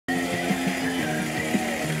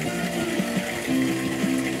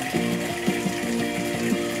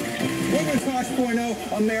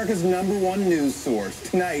2.0, America's #1 news source.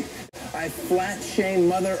 Tonight, I flat shame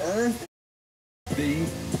Mother Earth. The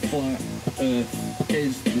flat earth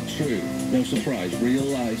is the truth. No surprise,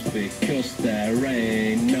 realize because there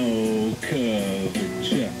ain't no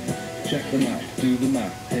curvature. Check the map, do the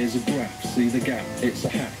math, here's a graph, see the gap, it's a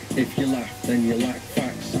hack. If you laugh, then you lack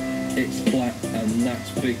facts. It's flat, and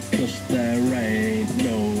that's because there ain't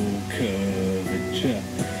no curvature.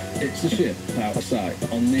 It's a ship out of sight,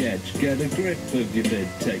 on the edge. Get a grip of your vid,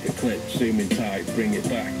 take a clip, zoom in tight, bring it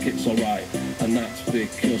back, it's alright. And that's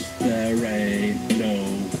because there ain't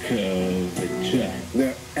no curvature.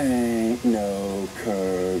 There ain't no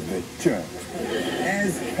curvature.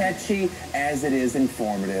 As catchy as it is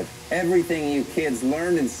informative, everything you kids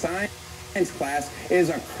learned in science class is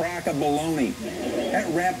a crock of baloney. That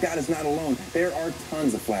rap god is not alone. There are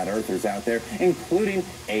tons of flat earthers out there, including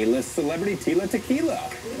A-list celebrity Tila Tequila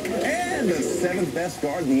and the 7th best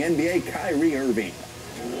guard in the NBA, Kyrie Irving.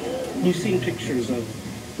 You've seen pictures of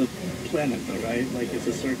the planet, though, right? Like it's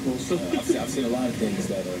a circle. So I've seen a lot of things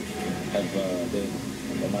that have been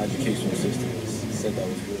in my educational system said that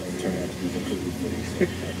was good and turned out to be completely fake.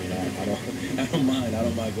 I mean, I don't mind. I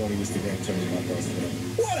don't mind going to Instagram and turning my thoughts to them.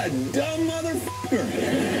 What a dumb motherfucker!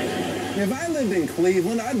 If I lived in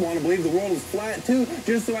Cleveland, I'd want to believe the world is flat too,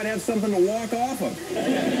 just so I'd have something to walk off of.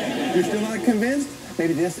 You're still not convinced?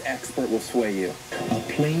 Maybe this expert will sway you. A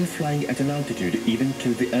plane flying at an altitude even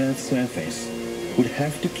to the Earth's surface would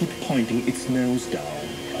have to keep pointing its nose down.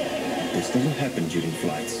 This doesn't happen during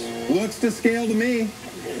flights. Looks to scale to me.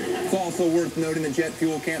 It's also worth noting that jet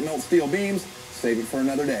fuel can't melt steel beams. Save it for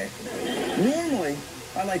another day. Normally,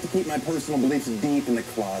 I like to keep my personal beliefs deep in the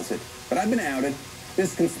closet, but I've been outed.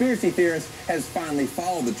 This conspiracy theorist has finally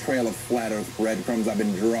followed the trail of flat earth breadcrumbs I've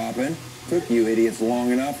been dropping. Took you idiots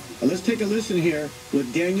long enough. Let's take a listen here what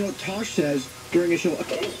Daniel Tosh says during a show.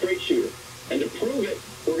 I'm a straight shooter. And to prove it,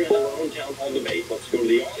 we're going to have our own town hall debate. Let's go to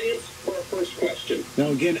the audience for our first question.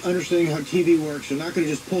 Now, again, understanding how TV works, you're not going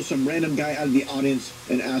to just pull some random guy out of the audience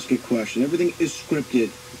and ask a question. Everything is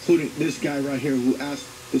scripted, including this guy right here who asked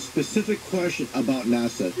the specific question about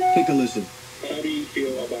NASA. Take a listen. How do you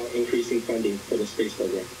feel about increasing funding for the space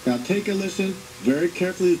program? Now, take a listen very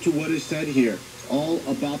carefully to what is said here. It's all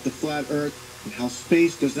about the flat Earth and how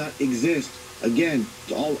space does not exist. Again,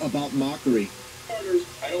 it's all about mockery.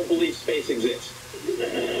 I don't believe space exists.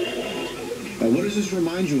 Now, what does this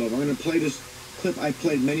remind you of? I'm going to play this clip I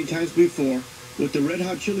played many times before with the Red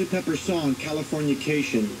Hot Chili Peppers song,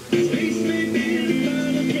 Californication.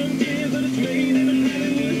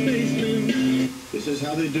 This is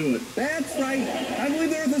how they do it. That's right. I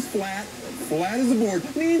believe the Earth is flat. Flat as a board.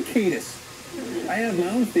 Me and Ketis. I have my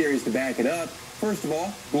own theories to back it up. First of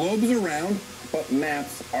all, globes are round, but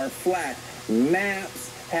maps are flat. Maps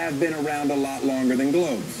have been around a lot longer than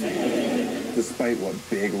globes. Despite what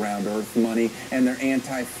big round Earth money and their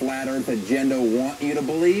anti-flat Earth agenda want you to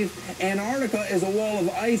believe, Antarctica is a wall of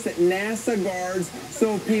ice that NASA guards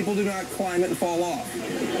so people do not climb it and fall off.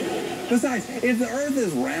 Besides, if the Earth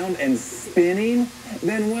is round and spinning,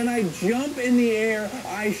 then when I jump in the air,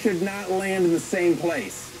 I should not land in the same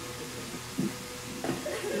place.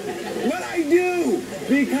 But I do,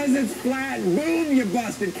 because it's flat. Boom, you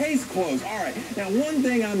busted. Case closed. All right, now one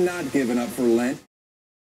thing I'm not giving up for Lent